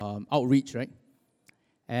outreach, right?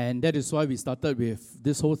 And that is why we started with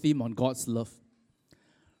this whole theme on God's love.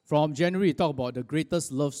 From January, we talk about the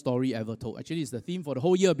greatest love story ever told. Actually, it's the theme for the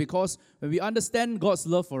whole year because when we understand God's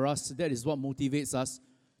love for us, that is what motivates us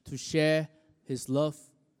to share His love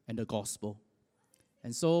and the gospel.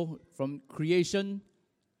 And so, from creation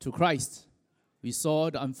to Christ, we saw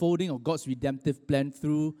the unfolding of God's redemptive plan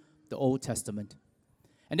through the Old Testament.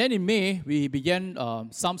 And then in May, we began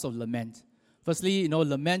Psalms of Lament. Firstly,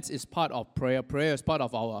 lament is part of prayer. Prayer is part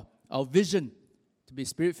of our vision to be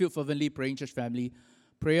spirit-filled, fervently praying church family.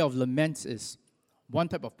 Prayer of lament is one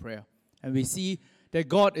type of prayer. And we see that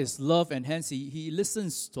God is love, and hence He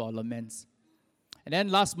listens to our laments. And then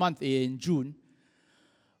last month in June,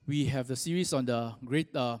 we have the series on the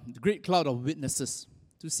great cloud of witnesses,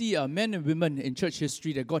 to see men and women in church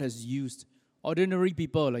history that God has used, ordinary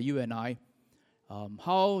people like you and I,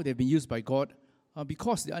 how they've been used by God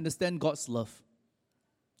because they understand God's love.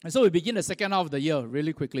 And so we begin the second half of the year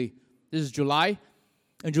really quickly. This is July.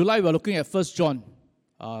 In July, we're looking at 1 John,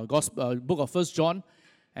 book of 1 John,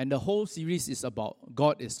 and the whole series is about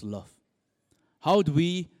God is love. How do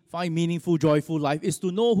we find meaningful, joyful life? Is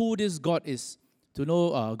to know who this God is, to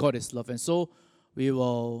know God is love. And so we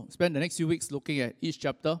will spend the next few weeks looking at each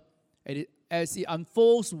chapter, and as it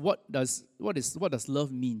unfolds, what does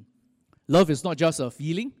love mean? Love is not just a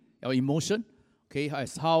feeling or emotion, okay?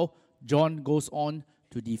 It's how John goes on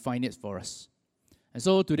to define it for us. And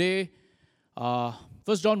so today, 1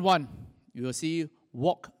 John 1, you will see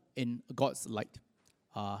walk in God's light.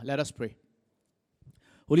 Let us pray.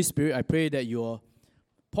 Holy Spirit, I pray that you will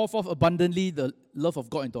pour forth abundantly the love of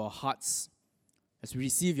God into our hearts as we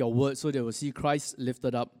receive your word, so that we'll see Christ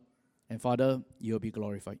lifted up, and Father, you will be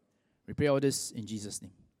glorified. We pray all this in Jesus'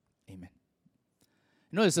 name. Amen.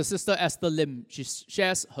 There's a sister, Esther Lim. She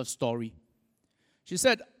shares her story. She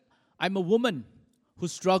said, I'm a woman who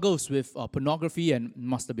struggles with pornography and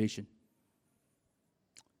masturbation.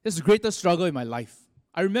 It's the greatest struggle in my life.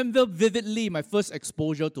 I remember vividly my first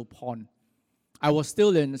exposure to porn. I was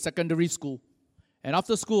still in secondary school. And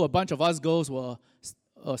after school, a bunch of us girls were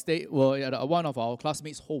at one of our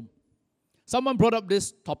classmates' home. Someone brought up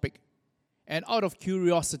this topic. And out of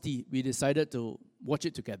curiosity, we decided to watch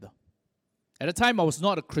it together. At the time, I was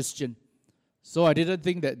not a Christian, so I didn't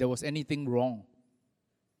think that there was anything wrong.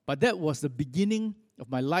 But that was the beginning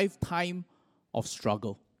of my lifetime of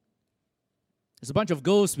struggle. As a bunch of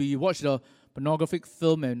girls, we watched the pornographic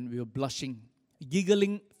film and we were blushing,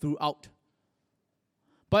 giggling throughout.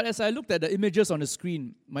 But as I looked at the images on the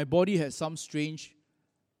screen, my body had some strange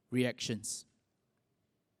reactions.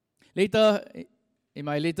 Later, in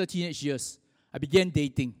my later teenage years, I began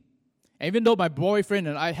dating. And even though my boyfriend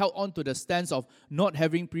and I held on to the stance of not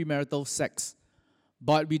having premarital sex,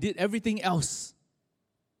 but we did everything else,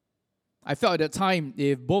 I felt at that time,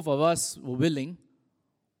 if both of us were willing,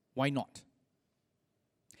 why not?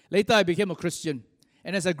 Later, I became a Christian.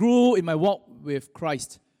 And as I grew in my walk with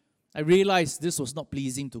Christ, I realized this was not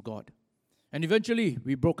pleasing to God. And eventually,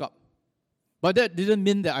 we broke up. But that didn't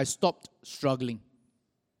mean that I stopped struggling.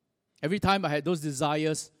 Every time I had those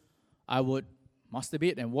desires, I would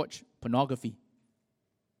masturbate and watch pornography.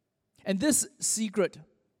 And this secret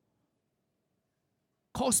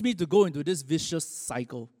caused me to go into this vicious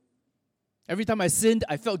cycle. Every time I sinned,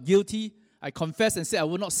 I felt guilty. I confessed and said I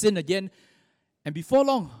would not sin again. And before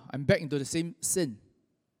long, I'm back into the same sin.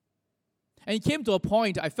 And it came to a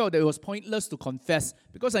point I felt that it was pointless to confess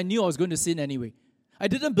because I knew I was going to sin anyway. I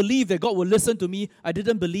didn't believe that God would listen to me. I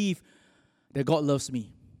didn't believe that God loves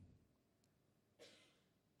me.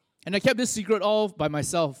 And I kept this secret all by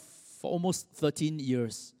myself for almost 13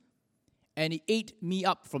 years. And it ate me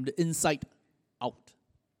up from the inside out.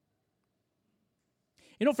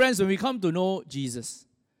 Friends, when we come to know Jesus,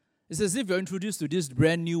 it's as if you're introduced to this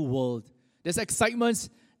brand new world. There's excitement,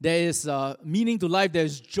 there is meaning to life,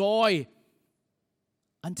 there's joy,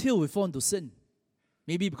 until we fall into sin.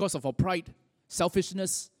 Maybe because of our pride,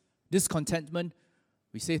 selfishness, discontentment.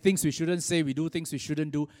 We say things we shouldn't say, we do things we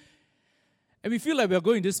shouldn't do. And we feel like we're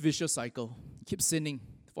going this vicious cycle. Keep sinning,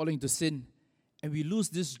 falling into sin, and we lose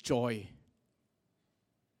this joy.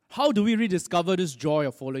 How do we rediscover this joy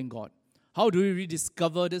of following God? How do we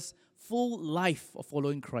rediscover this full life of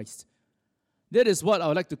following Christ? That is what I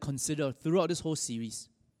would like to consider throughout this whole series,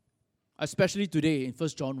 especially today in 1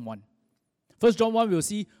 John 1. 1 John 1, we will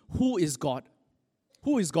see who is God.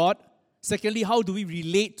 Who is God? Secondly, how do we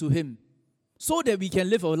relate to Him so that we can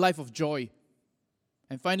live a life of joy?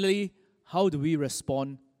 And finally, how do we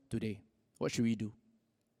respond today? What should we do?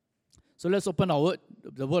 So let's open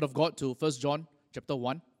the Word of God to 1 John chapter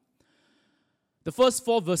 1. The first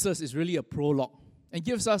 4 verses is really a prologue. and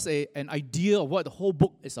gives us an idea of what the whole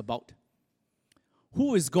book is about.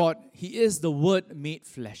 Who is God? He is the Word made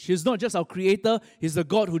flesh. He's not just our creator, He's the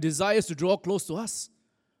God who desires to draw close to us.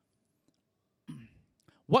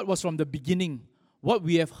 What was from the beginning, what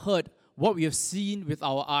we have heard, what we have seen with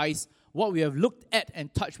our eyes, what we have looked at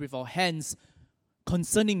and touched with our hands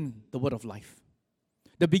concerning the word of life.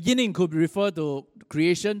 The beginning could refer to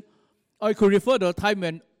creation, or it could refer to a time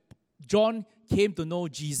when John came to know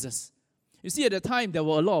Jesus. You see, at the time, there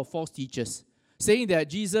were a lot of false teachers saying that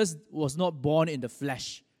Jesus was not born in the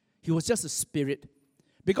flesh. He was just a spirit.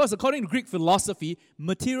 Because according to Greek philosophy,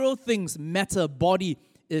 material things, matter, body,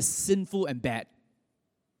 is sinful and bad.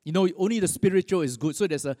 You know, only the spiritual is good, so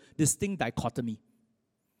there's a distinct dichotomy.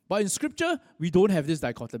 But in Scripture, we don't have this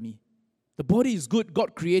dichotomy. The body is good,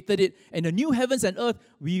 God created it, and the new heavens and earth,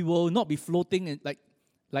 we will not be floating in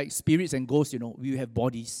like spirits and ghosts, you know, we have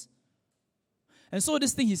bodies. And so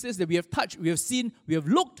this thing, he says that we have touched, we have seen, we have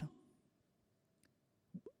looked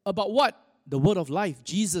about what? The word of life,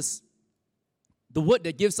 Jesus. The word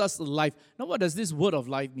that gives us life. Now, what does this word of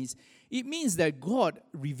life mean? It means that God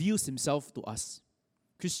reveals himself to us.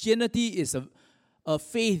 Christianity is a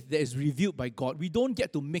faith that is revealed by God. We don't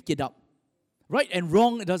get to make it up. Right and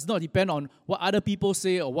wrong does not depend on what other people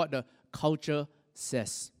say or what the culture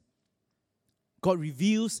says. God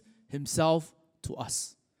reveals himself to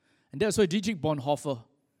us. And that's why Dietrich Bonhoeffer,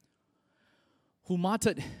 who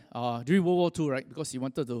martyred during World War II, right, because he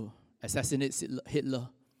wanted to assassinate Hitler.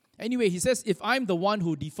 Anyway, he says, if I'm the one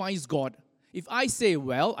who defines God, if I say,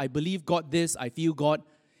 well, I believe God this, I feel God,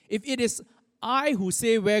 if it is I who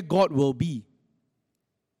say where God will be,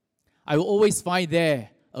 I will always find there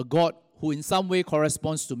a God who in some way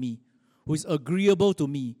corresponds to me, who is agreeable to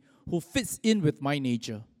me, who fits in with my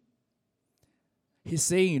nature. He's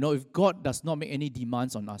saying, you know, if God does not make any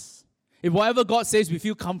demands on us, if whatever God says we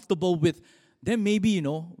feel comfortable with, then maybe, you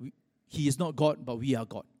know, he is not God, but we are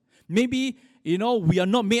God. Maybe, you know, we are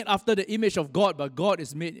not made after the image of God, but God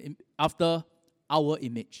is made after our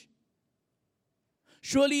image.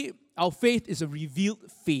 Surely, our faith is a revealed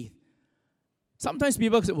faith. Sometimes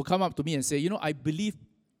people will come up to me and say, you know, I believe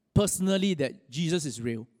personally that Jesus is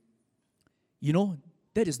real. You know,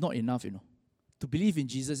 that is not enough, you know. To believe in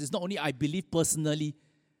Jesus is not only I believe personally.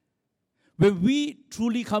 When we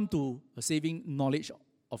truly come to a saving knowledge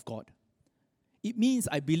of God, it means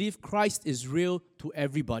I believe Christ is real to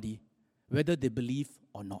everybody, whether they believe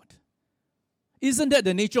or not. Isn't that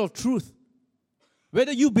the nature of truth?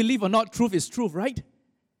 Whether you believe or not, truth is truth, right?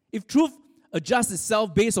 If truth adjusts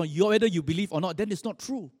itself based on whether you believe or not, then it's not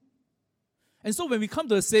true. And so when we come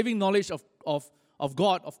to the saving knowledge of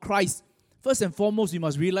God, of Christ, first and foremost, we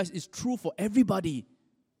must realize it's true for everybody.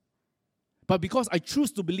 But because I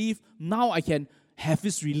choose to believe, now I can have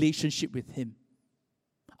this relationship with him.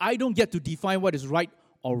 I don't get to define what is right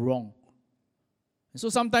or wrong. And so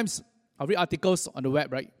sometimes I read articles on the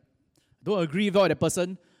web, right? I don't agree with what the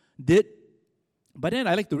person did. But then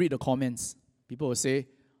I like to read the comments. People will say,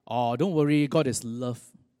 oh, don't worry, God is love.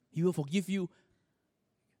 He will forgive you.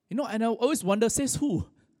 You know, and I always wonder, says who?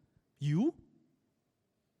 You?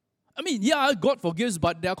 I mean, yeah, God forgives,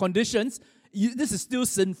 but there are conditions. This is still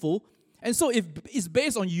sinful. And so if it's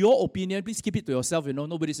based on your opinion, please keep it to yourself, you know,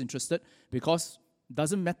 nobody's interested, because it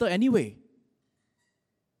doesn't matter anyway.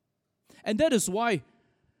 And that is why,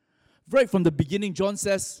 right from the beginning, John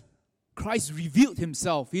says, Christ revealed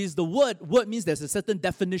himself. He is the Word. Word means there's a certain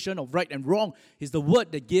definition of right and wrong. He's the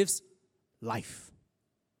Word that gives life.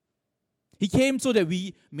 He came so that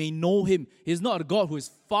we may know him. He's not a God who is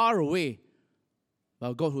far away,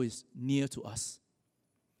 but a God who is near to us.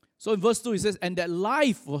 So in verse 2, he says, and that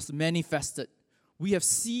life was manifested. We have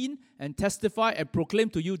seen and testified and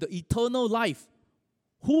proclaimed to you the eternal life.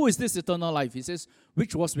 Who is this eternal life? He says,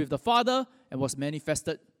 which was with the Father and was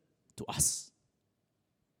manifested to us.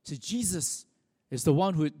 So Jesus is the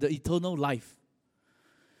one who the eternal life.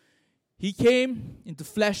 He came into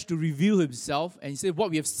flesh to reveal himself, and he said,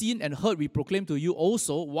 what we have seen and heard we proclaim to you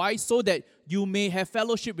also. Why? So that you may have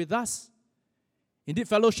fellowship with us. Indeed,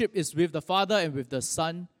 fellowship is with the Father and with the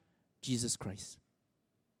Son, Jesus Christ.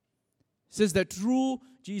 It says that through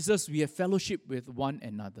Jesus we have fellowship with one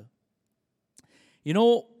another. You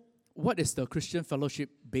know, what is the Christian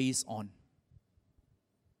fellowship based on?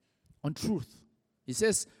 On truth. It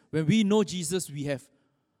says, when we know Jesus, we have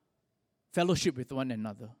fellowship with one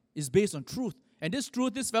another. It's based on truth. And this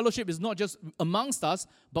truth, this fellowship is not just amongst us,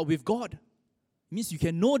 but with God. It means you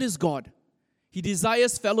can know this God. He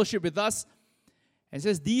desires fellowship with us. And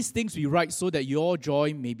says, these things we write so that your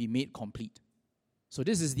joy may be made complete. So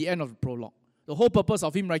this is the end of the prologue. The whole purpose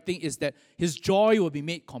of him writing is that his joy will be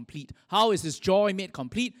made complete. How is his joy made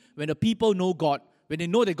complete? When the people know God, when they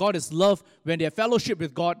know that God is love, when they have fellowship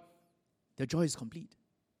with God, their joy is complete.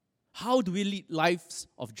 How do we lead lives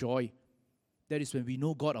of joy? That is when we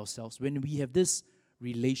know God ourselves, when we have this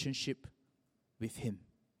relationship with Him.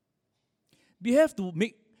 We have to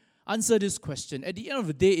answer this question. At the end of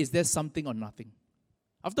the day, is there something or nothing?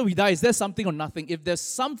 After we die, is there something or nothing? If there's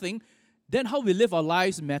something, then how we live our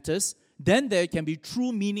lives matters. Then there can be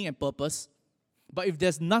true meaning and purpose. But if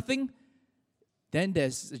there's nothing, then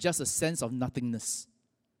there's just a sense of nothingness.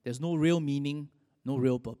 There's no real meaning, no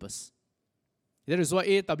real purpose. That is why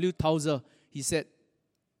A.W. Tozer, he said,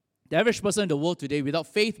 the average person in the world today, without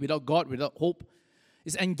faith, without God, without hope,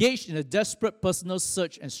 is engaged in a desperate personal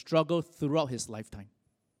search and struggle throughout his lifetime.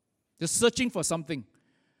 Just searching for something.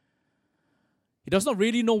 He does not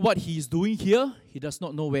really know what he is doing here. He does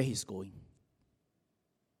not know where he's going.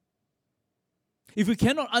 If we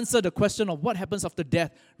cannot answer the question of what happens after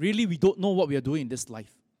death, really we don't know what we are doing in this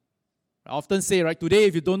life. I often say, right, today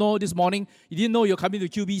if you don't know this morning, you didn't know you're coming to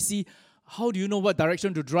QBC, how do you know what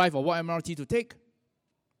direction to drive or what MRT to take?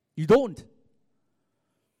 You don't.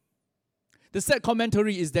 The sad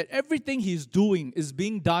commentary is that everything he's doing is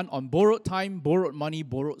being done on borrowed time, borrowed money,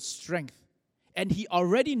 borrowed strength. And he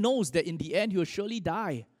already knows that in the end he will surely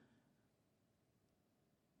die.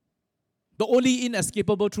 The only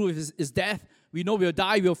inescapable truth is death. We know we'll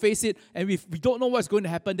die, we'll face it, and if we don't know what's going to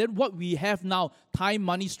happen, then what we have now, time,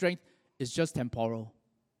 money, strength, is just temporal.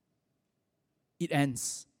 It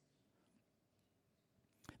ends.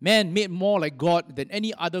 Man made more like God than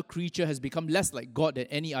any other creature has become less like God than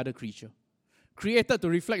any other creature. Created to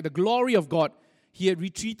reflect the glory of God, he had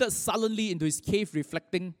retreated sullenly into his cave,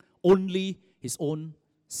 reflecting only his own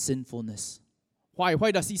sinfulness. Why?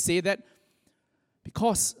 Why does he say that?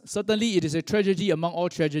 Because certainly it is a tragedy among all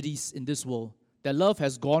tragedies in this world that love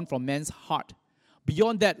has gone from man's heart.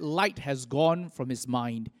 Beyond that, light has gone from his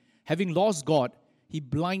mind. Having lost God, he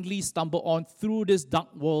blindly stumbled on through this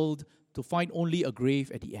dark world to find only a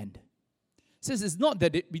grave at the end. It says it's not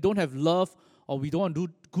that we don't have love or we don't want to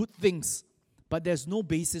do good things, but there's no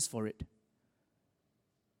basis for it.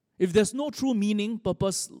 If there's no true meaning,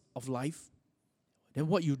 purpose of life, then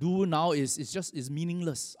what you do now is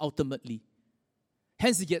meaningless ultimately.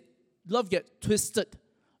 Hence, love gets twisted.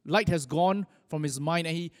 Light has gone from his mind,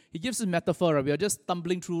 and he gives a metaphor. Right? We are just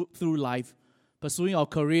stumbling through life, pursuing our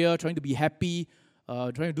career, trying to be happy,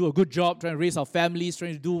 trying to do a good job, trying to raise our families,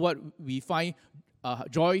 trying to do what we find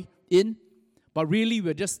joy in. But really,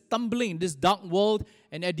 we're just stumbling in this dark world,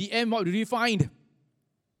 and at the end, what do we find?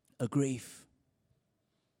 A grave.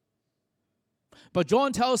 But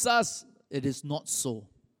John tells us it is not so.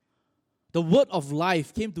 The word of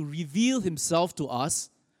life came to reveal himself to us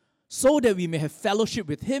so that we may have fellowship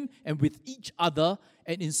with him and with each other,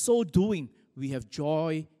 and in so doing, we have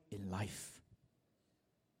joy in life.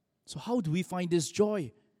 So how do we find this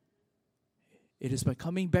joy? It is by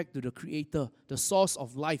coming back to the Creator, the source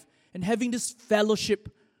of life, and having this fellowship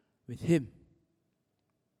with him.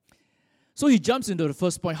 So he jumps into the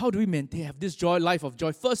first point. How do we have this joy, life of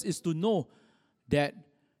joy? First is to know that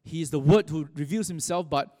he is the Word who reveals himself,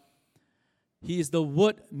 but he is the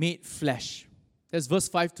Word made flesh. That's verse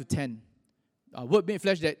 5 to 10. Word made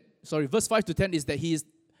flesh, verse 5 to 10 is that he is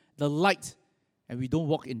the light and we don't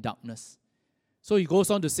walk in darkness. So he goes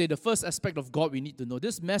on to say the first aspect of God we need to know.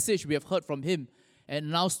 This message we have heard from him and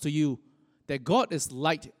announced to you that God is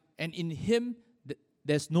light and in him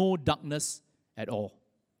there's no darkness at all.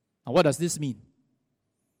 Now what does this mean?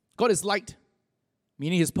 God is light,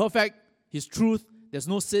 meaning he's perfect, he's truth, there's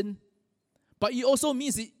no sin. But it also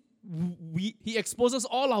means he exposes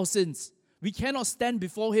all our sins. We cannot stand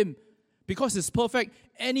before him because he's perfect.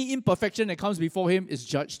 Any imperfection that comes before him is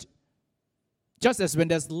judged. Just as when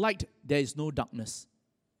there's light, there is no darkness.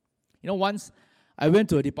 You know, once I went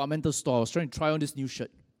to a departmental store. I was trying to try on this new shirt.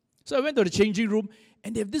 So I went to the changing room,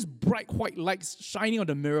 and they have this bright white lights shining on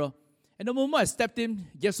the mirror. And the moment I stepped in,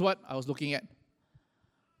 guess what I was looking at?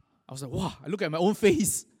 I was like, wow, I look at my own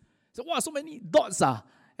face. So, wow, so many dots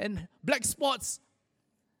and black spots.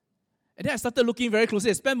 And then I started looking very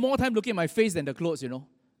closely. I spent more time looking at my face than the clothes,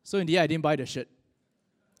 So in the end, I didn't buy the shirt.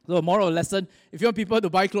 So a moral lesson, if you want people to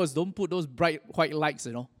buy clothes, don't put those bright white lights,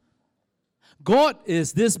 God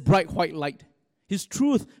is this bright white light. His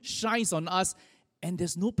truth shines on us, and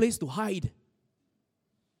there's no place to hide.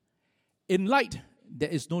 In light, there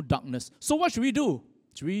is no darkness. So what should we do?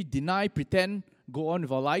 Should we deny, pretend, go on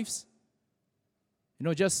with our lives?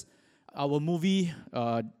 Just our movie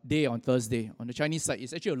day on Thursday on the Chinese side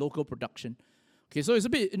is actually a local production. Okay, so it's a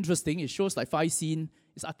bit interesting. It shows like 5 scenes.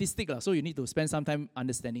 It's artistic, so you need to spend some time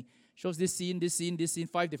understanding. It shows this scene,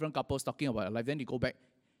 5 different couples talking about their life. Then they go back.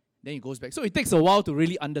 Then he goes back. So it takes a while to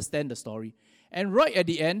really understand the story. And right at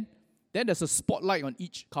the end, then there's a spotlight on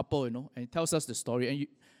each couple, and it tells us the story. And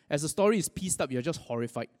as the story is pieced up, you're just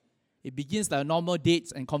horrified. It begins like a normal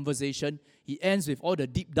dates and conversation. It ends with all the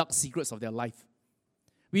deep, dark secrets of their life.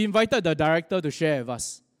 We invited the director to share with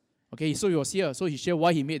us. Okay, so he was here. So he shared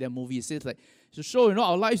why he made that movie. He says, like, to show,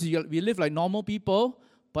 our lives, we live like normal people,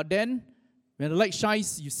 but then when the light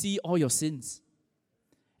shines, you see all your sins.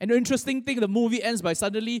 And the interesting thing, the movie ends by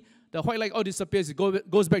suddenly the white light all disappears. It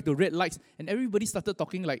goes back to red lights, and everybody started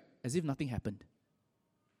talking like as if nothing happened.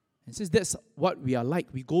 And says that's what we are like.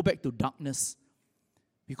 We go back to darkness.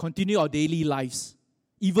 We continue our daily lives,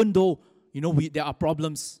 even though there are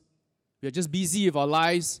problems. We are just busy with our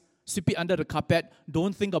lives. Sweep it under the carpet.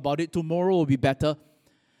 Don't think about it. Tomorrow will be better.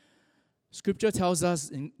 Scripture tells us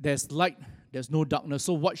there's light, there's no darkness.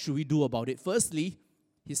 So what should we do about it? Firstly,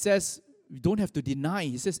 he says we don't have to deny.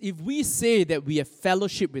 He says if we say that we have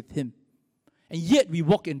fellowship with him, and yet we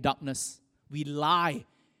walk in darkness, we lie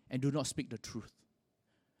and do not speak the truth.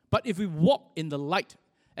 But if we walk in the light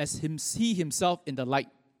as he himself in the light,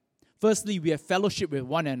 firstly, we have fellowship with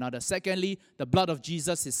one another. Secondly, the blood of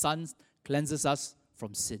Jesus, his son, cleanses us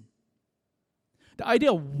from sin. The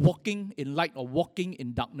idea of walking in light or walking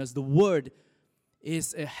in darkness, the word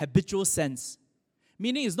is a habitual sense.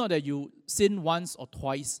 Meaning it's not that you sin once or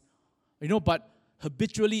twice, but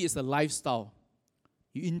habitually it's a lifestyle.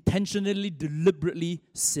 You intentionally, deliberately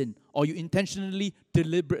sin, or you intentionally,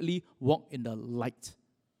 deliberately walk in the light.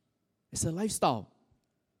 It's a lifestyle.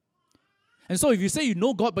 And so if you say you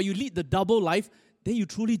know God, but you lead the double life, then you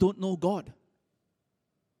truly don't know God.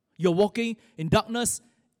 You're walking in darkness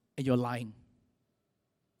and you're lying.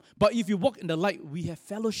 But if you walk in the light, we have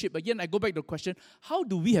fellowship. Again, I go back to the question, how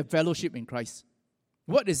do we have fellowship in Christ?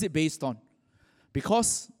 What is it based on?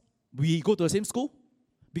 Because we go to the same school?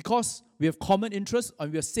 Because we have common interests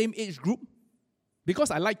and we are same age group?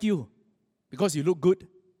 Because I like you? Because you look good?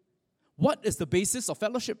 What is the basis of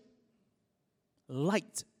fellowship?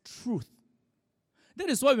 Light, truth. That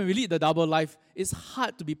is why when we lead the double life, it's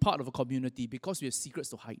hard to be part of a community because we have secrets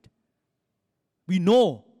to hide. We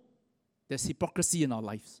know there's hypocrisy in our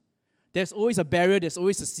lives. There's always a barrier, there's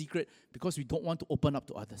always a secret because we don't want to open up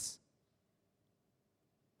to others.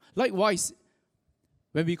 Likewise,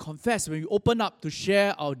 when we confess, when we open up to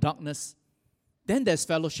share our darkness, then there's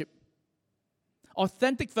fellowship.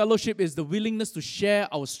 Authentic fellowship is the willingness to share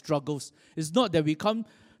our struggles. It's not that we come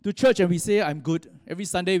to church and we say, I'm good. Every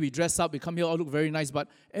Sunday we dress up, we come here, all look very nice, but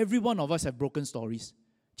every one of us have broken stories.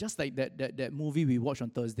 Just like that movie we watched on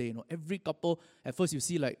Thursday, every couple, at first you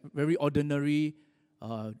see like very ordinary,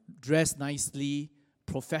 dressed nicely,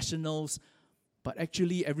 professionals, but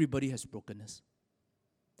actually everybody has brokenness.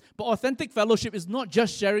 But authentic fellowship is not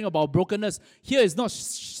just sharing about brokenness. Here it's not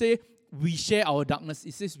say we share our darkness,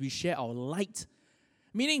 it says we share our light.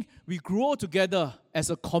 Meaning we grow together as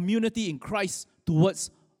a community in Christ towards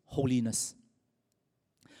holiness.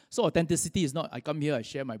 So authenticity is not, I come here, I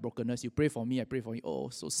share my brokenness, you pray for me, I pray for you. Oh,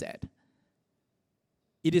 so sad.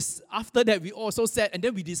 It is after that we all so sad, and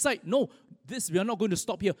then we decide, no, we are not going to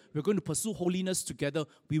stop here. We're going to pursue holiness together.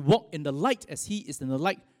 We walk in the light as he is in the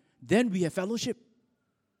light. Then we have fellowship.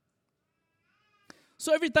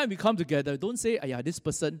 So every time we come together, don't say, this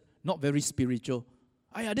person not very spiritual.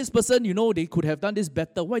 This person, they could have done this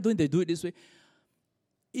better. Why don't they do it this way?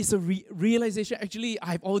 It's a realization, actually,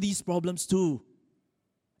 I have all these problems too.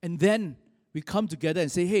 And then we come together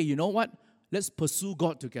and say, hey, you know what? Let's pursue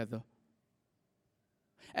God together.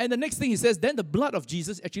 And the next thing he says, then the blood of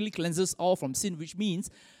Jesus actually cleanses all from sin, which means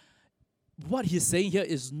what he's saying here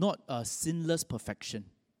is not a sinless perfection.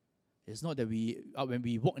 It's not that when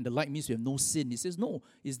we walk in the light means we have no sin. He says, no,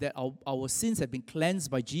 it's that our sins have been cleansed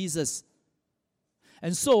by Jesus.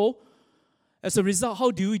 And so, as a result,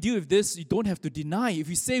 how do we deal with this? You don't have to deny. If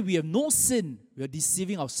we say we have no sin, we are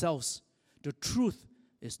deceiving ourselves. The truth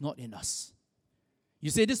is not in us. You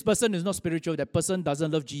say this person is not spiritual, that person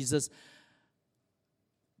doesn't love Jesus.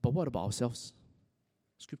 But what about ourselves?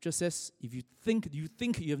 Scripture says, if you think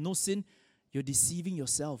you have no sin, you're deceiving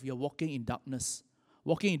yourself. You're walking in darkness.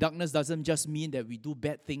 Walking in darkness doesn't just mean that we do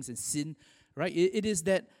bad things and sin, right? It is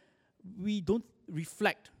that we don't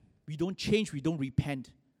reflect, we don't change, we don't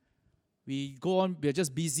repent. We go on, we're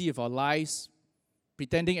just busy with our lives,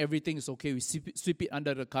 pretending everything is okay. We sweep it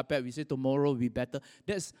under the carpet. We say tomorrow will be better.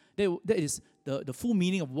 That is the full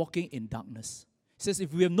meaning of walking in darkness. It says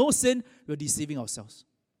if we have no sin, we're deceiving ourselves.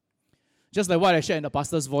 Just like what I shared in the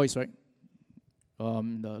pastor's voice, right?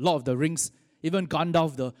 The Lord of the Rings, even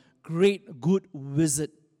Gandalf, the great good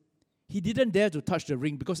wizard, he didn't dare to touch the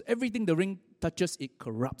ring because everything the ring touches, it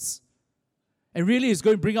corrupts. And really it's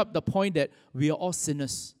going to bring up the point that we are all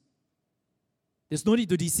sinners. There's no need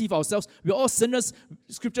to deceive ourselves. We're all sinners.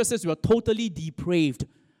 Scripture says we are totally depraved.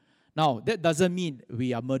 Now, that doesn't mean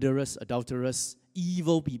we are murderers, adulterers,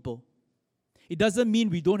 evil people. It doesn't mean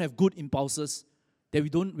we don't have good impulses, that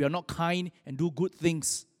we are not kind and do good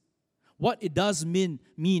things. What it does mean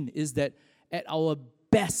is that at our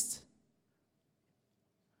best,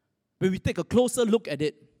 when we take a closer look at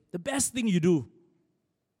it, the best thing you do,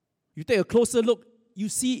 you take a closer look, you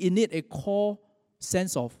see in it a core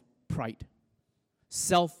sense of pride,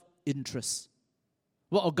 self-interest.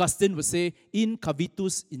 What Augustine would say,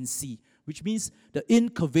 incurvatus in si, which means the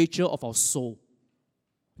incurvature of our soul.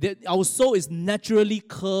 That our soul is naturally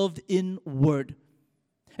curved inward.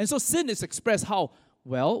 And so sin is expressed how?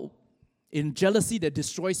 Well, in jealousy that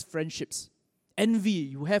destroys friendships. Envy,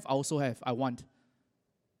 you have, I also have, I want.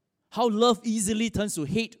 How love easily turns to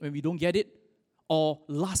hate when we don't get it, or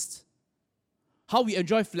lust. How we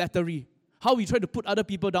enjoy flattery. How we try to put other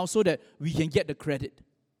people down so that we can get the credit.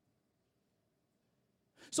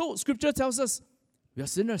 So Scripture tells us we are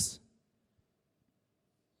sinners.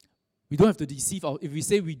 We don't have to deceive. If we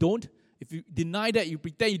say we don't, if you deny that, you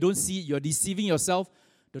pretend you don't see it, you're deceiving yourself,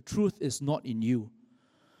 the truth is not in you.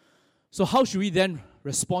 So how should we then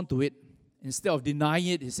respond to it? Instead of denying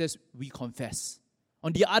it, it says we confess.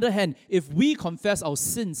 On the other hand, if we confess our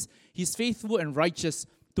sins, He's faithful and righteous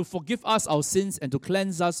to forgive us our sins and to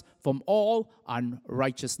cleanse us from all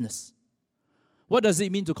unrighteousness. What does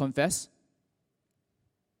it mean to confess?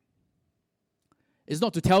 It's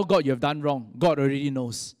not to tell God you have done wrong. God already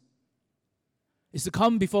knows. It's to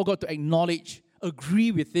come before God to acknowledge,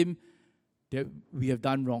 agree with Him that we have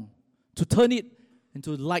done wrong. To turn it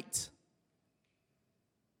into light.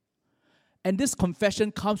 And this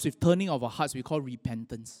confession comes with turning of our hearts, we call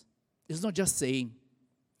repentance. It's not just saying.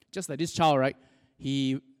 Just like this child, right?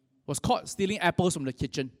 He was caught stealing apples from the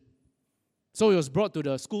kitchen. So he was brought to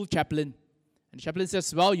the school chaplain. And the chaplain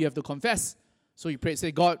says, well, you have to confess. So he prayed,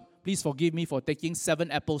 say, God, please forgive me for taking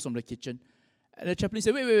 7 apples from the kitchen. And the chaplain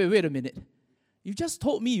said, wait a minute. You just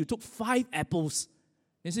told me you took 5 apples.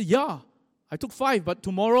 And he said, yeah, I took 5, but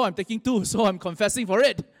tomorrow I'm taking 2, so I'm confessing for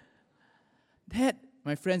it. That,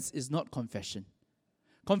 my friends, is not confession.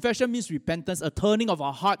 Confession means repentance, a turning of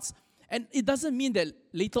our hearts. And it doesn't mean that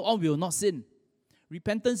later on we will not sin.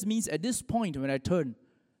 Repentance means at this point when I turn,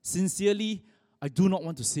 sincerely, I do not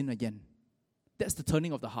want to sin again. That's the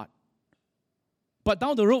turning of the heart. But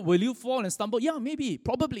down the road, will you fall and stumble? Yeah, maybe,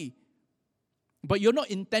 probably. But you're not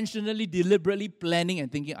intentionally, deliberately planning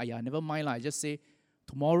and thinking, never mind, I just say,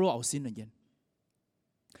 tomorrow I'll sin again.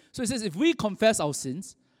 So it says, if we confess our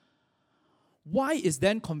sins, why is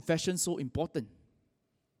then confession so important?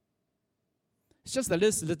 It's just that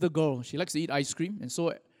this little girl, she likes to eat ice cream, and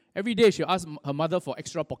so every day she asks her mother for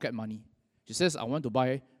extra pocket money. She says, I want to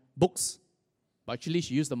buy books. But actually,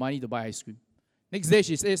 she used the money to buy ice cream. Next day,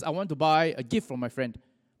 she says, I want to buy a gift from my friend.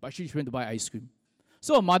 But actually, she went to buy ice cream.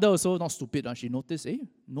 So her mother also not stupid. She noticed,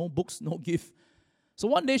 no books, no gift. So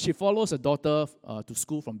one day, she follows her daughter to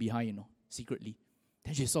school from behind, secretly.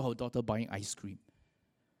 Then she saw her daughter buying ice cream.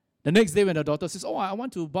 The next day, when the daughter says, I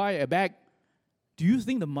want to buy a bag, do you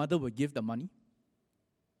think the mother will give the money?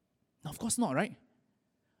 No, of course not, right?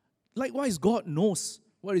 Likewise, God knows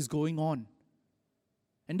what is going on.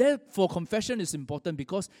 And therefore, confession is important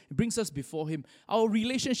because it brings us before Him. Our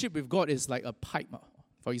relationship with God is like a pipe,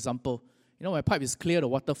 for example. When a pipe is clear, the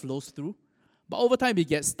water flows through. But over time, it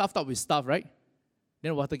gets stuffed up with stuff, right?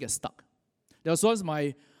 Then the water gets stuck. There was once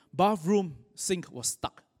my bathroom sink was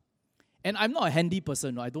stuck. And I'm not a handy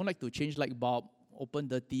person. I don't like to change light bulb, open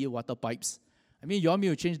dirty water pipes. You want me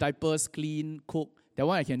to change diapers, clean, cook. That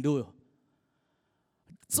one I can do.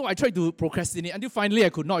 So I tried to procrastinate until finally I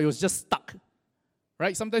could not. It was just stuck.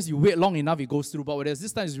 Right? Sometimes you wait long enough, it goes through. But whereas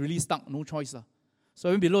this time it's really stuck, no choice. So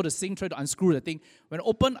I went below the sink, tried to unscrew the thing. When I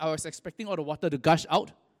opened, I was expecting all the water to gush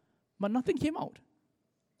out. But nothing came out.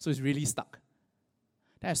 So it's really stuck.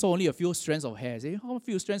 Then I saw only a few strands of hair. I said, how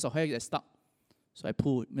few strands of hair get stuck? So I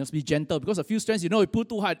pulled. It must be gentle. Because a few strands, you pull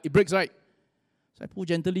too hard, it breaks, right? So I pulled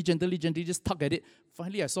gently, just tug at it.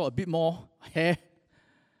 Finally, I saw a bit more hair.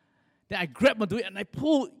 Then I grabbed onto it and I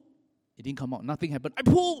pulled. It didn't come out. Nothing happened. I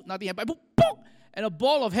pulled. Nothing happened. I pulled. Poof! And a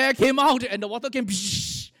ball of hair came out and the water came.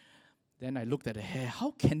 Then I looked at the hair.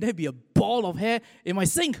 How can there be a ball of hair in my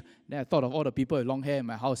sink? Then I thought of all the people with long hair in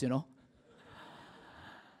my house, But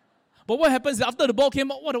what happens is after the ball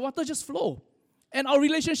came out, the water just flowed. And our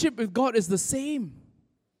relationship with God is the same.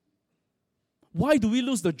 Why do we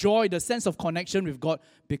lose the joy, the sense of connection with God?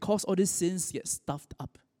 Because all these sins get stuffed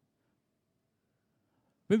up.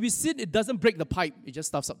 When we sin, it doesn't break the pipe. It just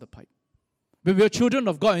stuffs up the pipe. When we are children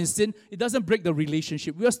of God and sin, it doesn't break the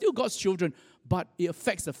relationship. We are still God's children, but it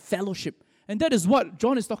affects the fellowship. And that is what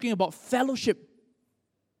John is talking about, fellowship.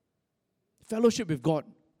 Fellowship with God.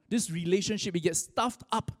 This relationship, it gets stuffed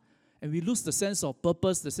up and we lose the sense of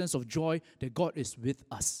purpose, the sense of joy that God is with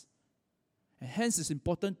us. And hence it's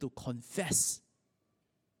important to confess.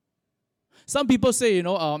 Some people say,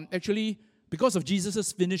 actually, because of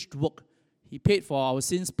Jesus' finished work, He paid for our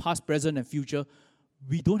sins, past, present, and future,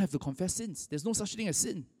 we don't have to confess sins. There's no such thing as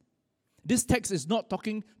sin. This text is not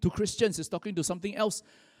talking to Christians, it's talking to something else.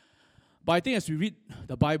 But I think as we read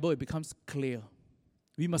the Bible, it becomes clear.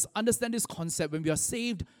 We must understand this concept. When we are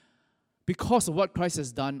saved, because of what Christ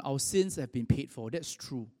has done, our sins have been paid for. That's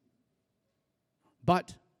true.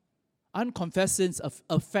 But unconfessed sins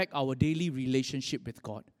affect our daily relationship with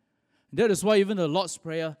God. That is why even the Lord's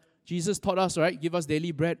Prayer, Jesus taught us, right? Give us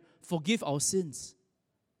daily bread. Forgive our sins.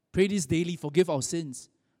 Pray this daily, forgive our sins.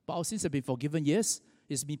 But our sins have been forgiven, yes.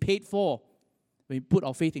 It's been paid for when we put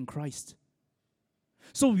our faith in Christ.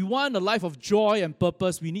 So we want a life of joy and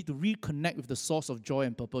purpose. We need to reconnect with the source of joy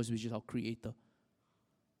and purpose, which is our Creator.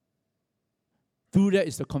 Through that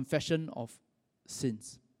is the confession of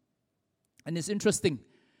sins. And it's interesting.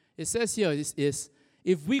 It says here,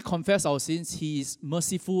 if we confess our sins, He is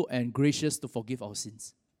merciful and gracious to forgive our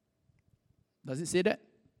sins. Does it say that?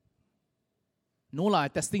 No lah, I'm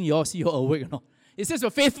testing you all, see you're awake or not. It says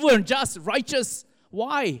you're faithful and just, righteous.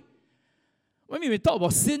 Why? When we talk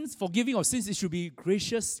about sins, forgiving of sins, it should be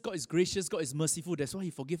gracious. God is gracious, God is merciful. That's why He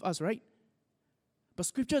forgives us, right? But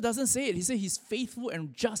Scripture doesn't say it. He says He's faithful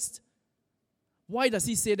and just. Why does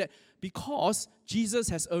He say that? Because Jesus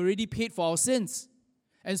has already paid for our sins.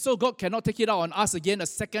 And so God cannot take it out on us again a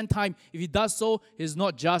second time. If He does so, He's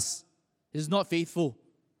not just. He's not faithful.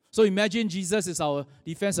 So imagine Jesus is our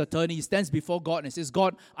defense attorney. He stands before God and says,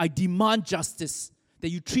 God, I demand justice, that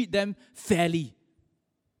you treat them fairly.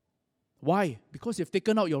 Why? Because you've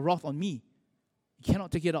taken out your wrath on me. You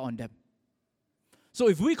cannot take it out on them. So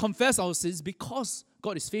if we confess our sins, because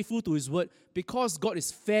God is faithful to His word, because God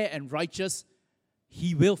is fair and righteous,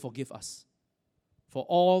 He will forgive us for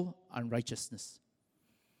all unrighteousness.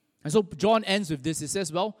 And so John ends with this. He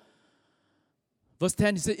says, verse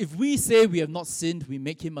 10, he says, if we say we have not sinned, we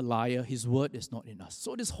make Him a liar. His word is not in us.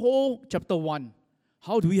 So this whole chapter 1,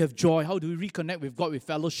 how do we have joy? How do we reconnect with God with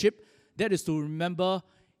fellowship? That is to remember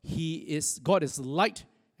God is light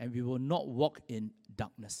and we will not walk in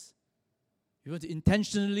darkness. We want to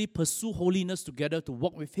intentionally pursue holiness together to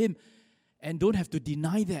walk with Him and don't have to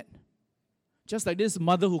deny that. Just like this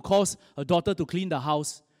mother who calls her daughter to clean the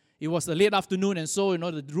house. It was a late afternoon and so,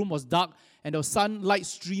 the room was dark and there was sunlight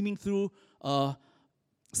streaming through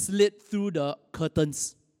slit through the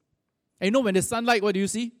curtains. And when there's sunlight, what do you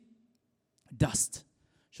see? Dust.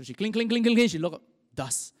 So she clean, she look up,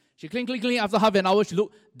 dust. She clean, after half an hour, she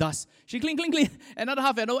look, dust. She clean, another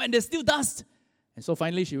half an hour, and there's still dust. And so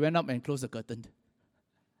finally, she went up and closed the curtain.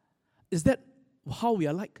 Is that how we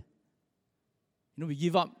are like? We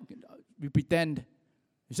give up, we pretend.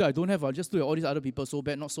 You say, I don't have, I'll just look at all these other people so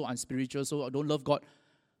bad, not so unspiritual, so I don't love God.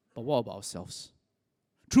 But what about ourselves?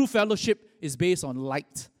 True fellowship is based on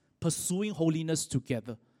light, pursuing holiness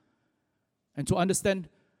together. And to understand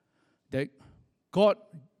that God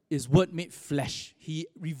is Word made flesh. He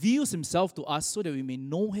reveals Himself to us so that we may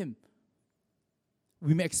know Him.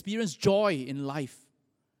 We may experience joy in life.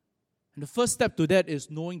 And the first step to that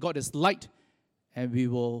is knowing God is light and we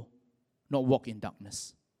will not walk in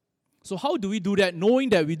darkness. So how do we do that? Knowing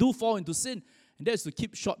that we do fall into sin, and that is to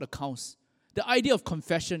keep short accounts. The idea of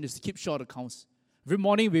confession is to keep short accounts. Every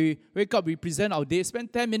morning we wake up, we present our day,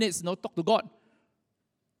 spend 10 minutes, talk to God.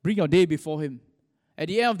 Bring your day before Him. At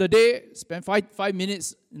the end of the day, spend five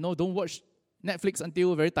minutes, don't watch Netflix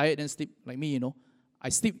until very tired, then sleep like me, I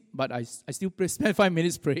sleep, but I still spend 5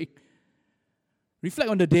 minutes praying. Reflect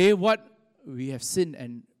on the day, what we have sinned,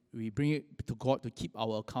 and we bring it to God to keep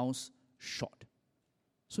our accounts short.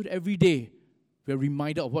 So that every day, we're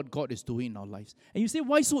reminded of what God is doing in our lives. And you say,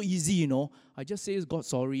 why so easy, I just say, God,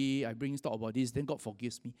 sorry, I bring talk about this, then God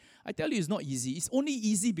forgives me. I tell you, it's not easy. It's only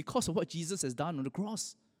easy because of what Jesus has done on the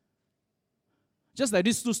cross. Just like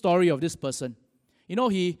this true story of this person.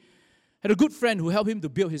 He had a good friend who helped him to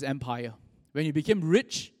build his empire. When he became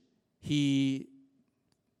rich, he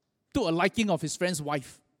took a liking of his friend's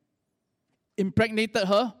wife, impregnated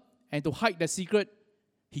her, and to hide that secret,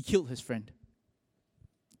 he killed his friend.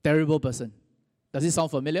 Terrible person. Does it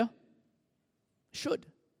sound familiar? Should.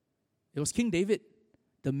 It was King David,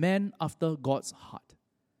 the man after God's heart.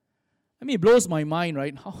 It blows my mind,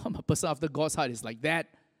 right? How a person after God's heart is like that.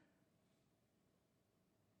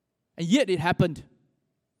 And yet it happened.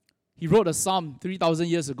 He wrote a psalm 3,000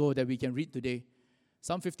 years ago that we can read today.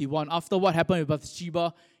 Psalm 51. After what happened with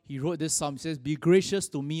Bathsheba, he wrote this psalm. He says, be gracious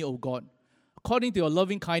to me, O God, According to your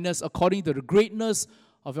loving kindness, according to the greatness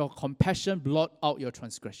of your compassion, blot out your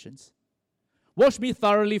transgressions. Wash me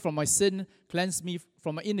thoroughly from my sin, cleanse me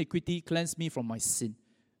from my iniquity, cleanse me from my sin.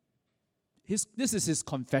 This is his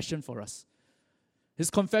confession for us. His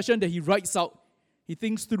confession that he writes out. He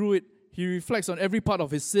thinks through it. He reflects on every part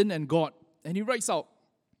of his sin and God. And he writes out,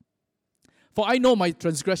 "For I know my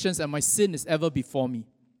transgressions and my sin is ever before me.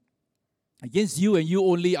 Against you and you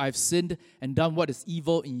only I have sinned and done what is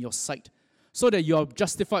evil in your sight, so that you are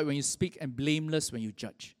justified when you speak and blameless when you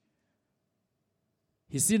judge."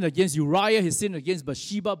 He sinned against Uriah, he sinned against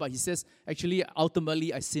Bathsheba, but he says, actually,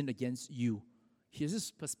 ultimately, I sinned against you. Here's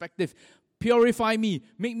his perspective. Purify me,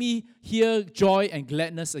 make me hear joy and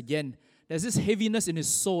gladness again. There's this heaviness in his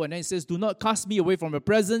soul, and then he says, do not cast me away from your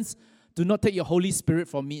presence. Do not take your Holy Spirit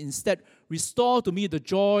from me. Instead, restore to me the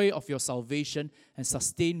joy of your salvation and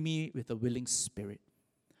sustain me with a willing spirit.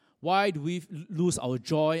 Why do we lose our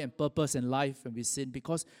joy and purpose in life when we sin?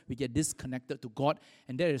 Because we get disconnected to God,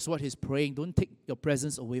 and that is what he's praying. Don't take your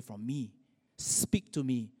presence away from me. Speak to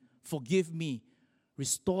me. Forgive me.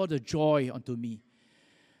 Restore the joy unto me.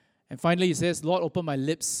 And finally he says, Lord, open my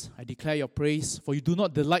lips. I declare your praise, for you do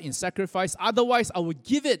not delight in sacrifice. Otherwise I would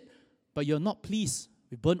give it, but you're not pleased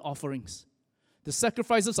with burnt offerings. The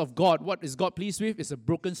sacrifices of God, what is God pleased with? Is a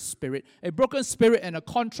broken spirit. A broken spirit and a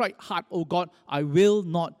contrite heart, O God, I will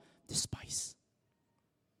not despise.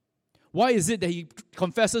 Why is it that he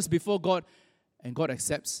confesses before God and God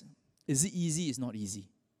accepts? Is it easy? It's not easy.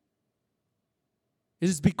 It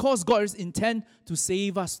is because God is intent to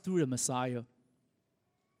save us through the Messiah.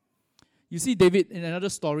 You see David in another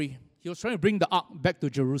story. He was trying to bring the ark back to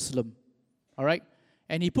Jerusalem. All right?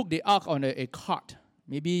 And he put the ark on a cart.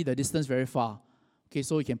 Maybe the distance very far. Okay,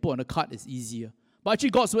 so he can put on a cart, it's easier. But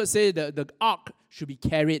actually God's word says that the ark should be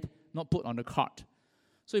carried, not put on the cart.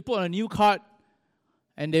 So he put on a new cart,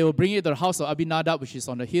 and they will bring it to the house of Abinadab, which is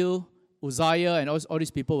on the hill. Uzziah and all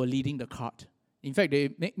these people were leading the cart. In fact, they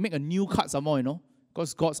make a new cart some more,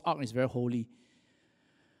 because God's ark is very holy.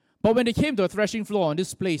 But when they came to a threshing floor on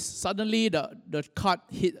this place, suddenly the cart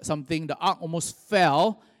hit something, the ark almost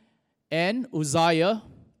fell, and Uzziah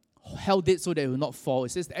held it so that it would not fall. It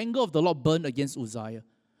says the anger of the Lord burned against Uzziah.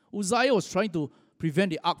 Uzziah was trying to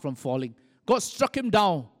prevent the ark from falling. God struck him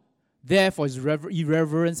down there for his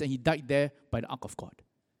irreverence, and he died there by the ark of God. You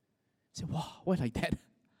say, wow, why like that?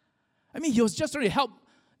 I mean, he was just trying to help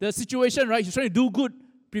the situation, right? He was trying to do good,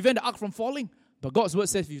 prevent the ark from falling. But God's word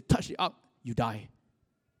says if you touch the ark, you die.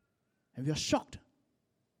 And we are shocked.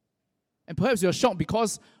 And perhaps we are shocked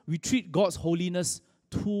because we treat God's holiness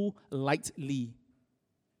too lightly.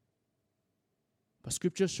 But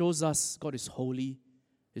Scripture shows us God is holy,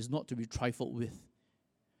 is not to be trifled with.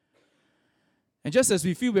 And just as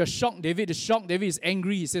we feel we are shocked, David is shocked, David is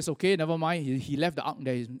angry, he says, okay, never mind, he left the ark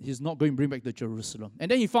there, he's not going to bring back to Jerusalem.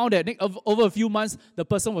 And then he found that over a few months, the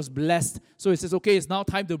person was blessed. So he says, okay, it's now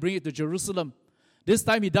time to bring it to Jerusalem. This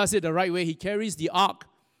time he does it the right way, he carries the ark.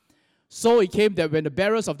 So it came that when the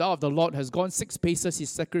bearers of the ark of the Lord has gone 6 paces, he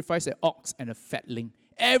sacrificed an ox and a fatling.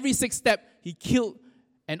 Every 6 steps, he killed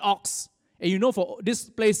an ox. And for this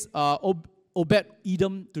place,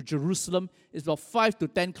 Obed-Edom to Jerusalem, is about 5 to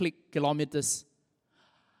 10 kilometers.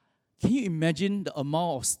 Can you imagine the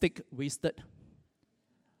amount of steak wasted?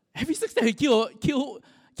 Every 6 steps, he kill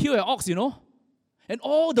an ox, And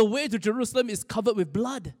all the way to Jerusalem is covered with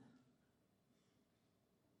blood.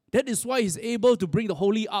 That is why he's able to bring the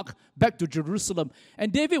holy ark back to Jerusalem.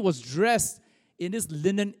 And David was dressed in this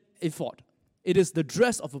linen ephod. It is the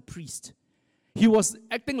dress of a priest. He was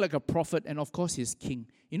acting like a prophet, and of course he's king.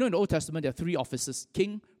 In the Old Testament, there are 3 offices: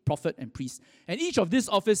 king, prophet, and priest. And each of these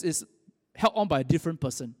offices is held on by a different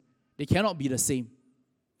person. They cannot be the same.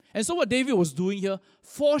 And so what David was doing here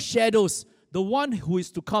foreshadows the one who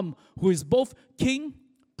is to come, who is both king,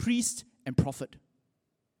 priest, and prophet.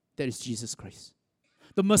 That is Jesus Christ.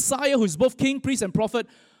 The Messiah, who is both king, priest, and prophet,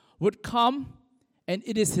 would come, and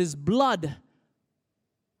it is his blood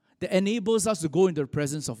that enables us to go into the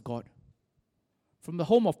presence of God. From the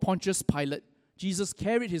home of Pontius Pilate, Jesus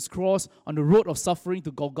carried his cross on the road of suffering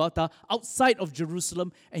to Golgotha outside of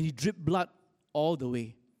Jerusalem, and he dripped blood all the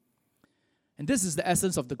way. And this is the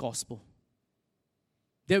essence of the gospel.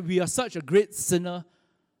 That we are such a great sinner,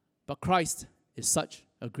 but Christ is such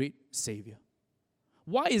a great Savior.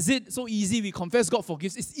 Why is it so easy? We confess, God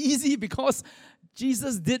forgives. It's easy because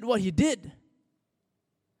Jesus did what he did.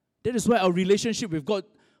 That is why our relationship with God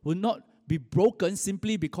will not be broken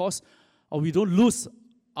simply because we don't lose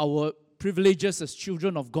our privileges as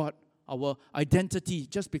children of God, our identity,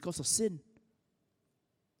 just because of sin.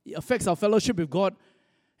 It affects our fellowship with God,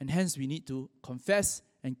 and hence we need to confess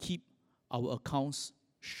and keep our accounts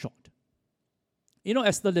short. You know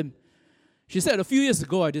Esther Lim? She said a few years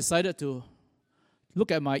ago, I decided to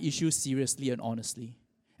look at my issues seriously and honestly.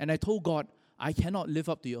 And I told God, I cannot live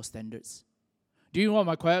up to your standards. During one of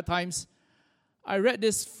my quiet times, I read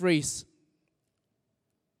this phrase.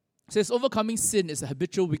 It says, overcoming sin is a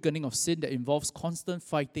habitual weakening of sin that involves constant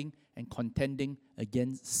fighting and contending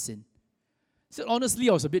against sin. So honestly,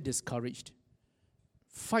 I was a bit discouraged.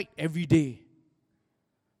 Fight every day.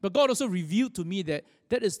 But God also revealed to me that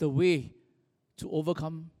that is the way to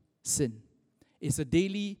overcome sin. It's a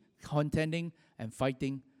daily contending and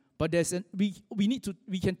fighting. But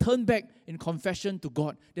we can turn back in confession to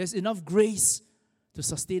God. There's enough grace to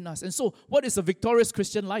sustain us. And so, what is a victorious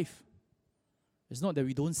Christian life? It's not that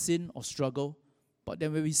we don't sin or struggle, but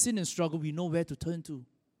then when we sin and struggle, we know where to turn to.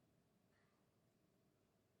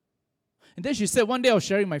 And then she said, one day I was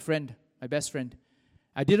sharing my best friend.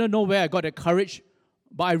 I didn't know where I got the courage,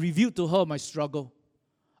 but I revealed to her my struggle.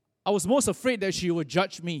 I was most afraid that she would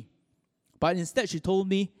judge me. But instead she told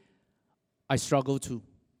me, I struggle too.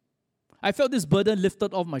 I felt this burden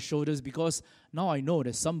lifted off my shoulders because now I know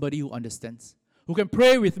there's somebody who understands, who can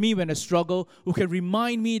pray with me when I struggle, who can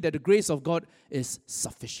remind me that the grace of God is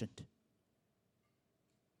sufficient.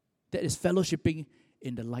 That is fellowshipping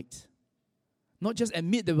in the light. Not just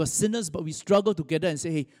admit that we're sinners, but we struggle together and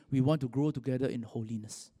say, hey, we want to grow together in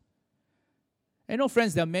holiness. And you know,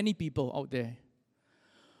 friends, there are many people out there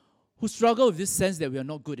who struggle with this sense that we are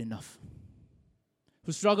not good enough,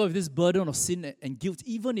 who struggle with this burden of sin and guilt,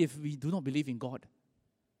 even if we do not believe in God.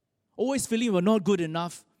 Always feeling we're not good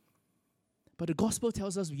enough. But the gospel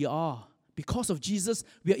tells us we are. Because of Jesus,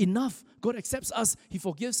 we are enough. God accepts us. He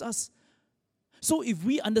forgives us. So if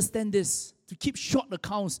we understand this, to keep short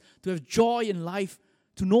accounts, to have joy in life,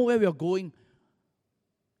 to know where we are going,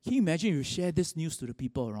 can you imagine if you share this news to the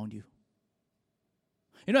people around you?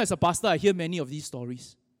 You know, as a pastor, I hear many of these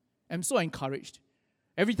stories. I'm so encouraged.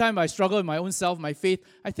 Every time I struggle with my own self, my faith,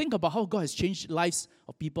 I think about how God has changed lives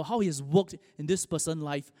of people, how He has worked in this person's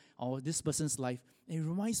life or this person's life. And it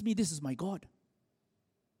reminds me, this is my God.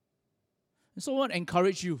 And so I want to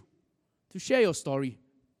encourage you to share your story,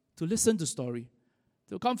 to listen to story,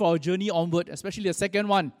 to come for our journey onward, especially the second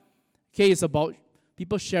one. Okay, it's about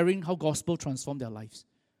people sharing how gospel transformed their lives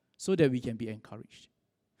so that we can be encouraged.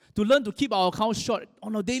 To learn to keep our accounts short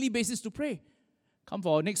on a daily basis to pray. Come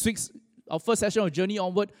for our next week's, our first session of Journey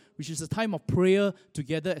Onward, which is a time of prayer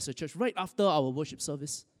together as a church right after our worship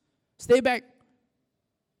service. Stay back.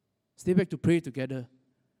 Stay back to pray together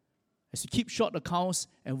as we keep short accounts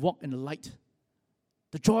and walk in the light.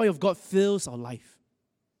 The joy of God fills our life.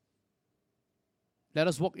 Let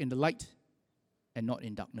us walk in the light and not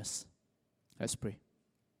in darkness. Let's pray.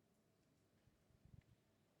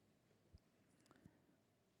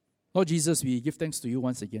 Lord Jesus, we give thanks to you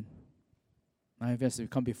once again. Now, as we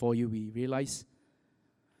come before you, we realize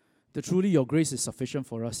that truly your grace is sufficient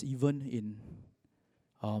for us, even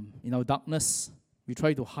in our darkness. We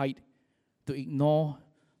try to hide, to ignore,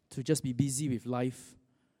 to just be busy with life.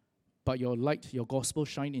 But your light, your gospel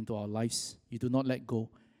shine into our lives. You do not let go.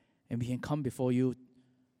 And we can come before you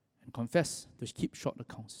and confess to keep short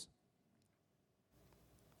accounts.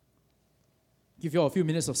 Give you all a few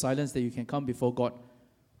minutes of silence that you can come before God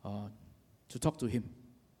to talk to Him.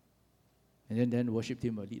 And then the worship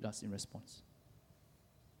team will lead us in response.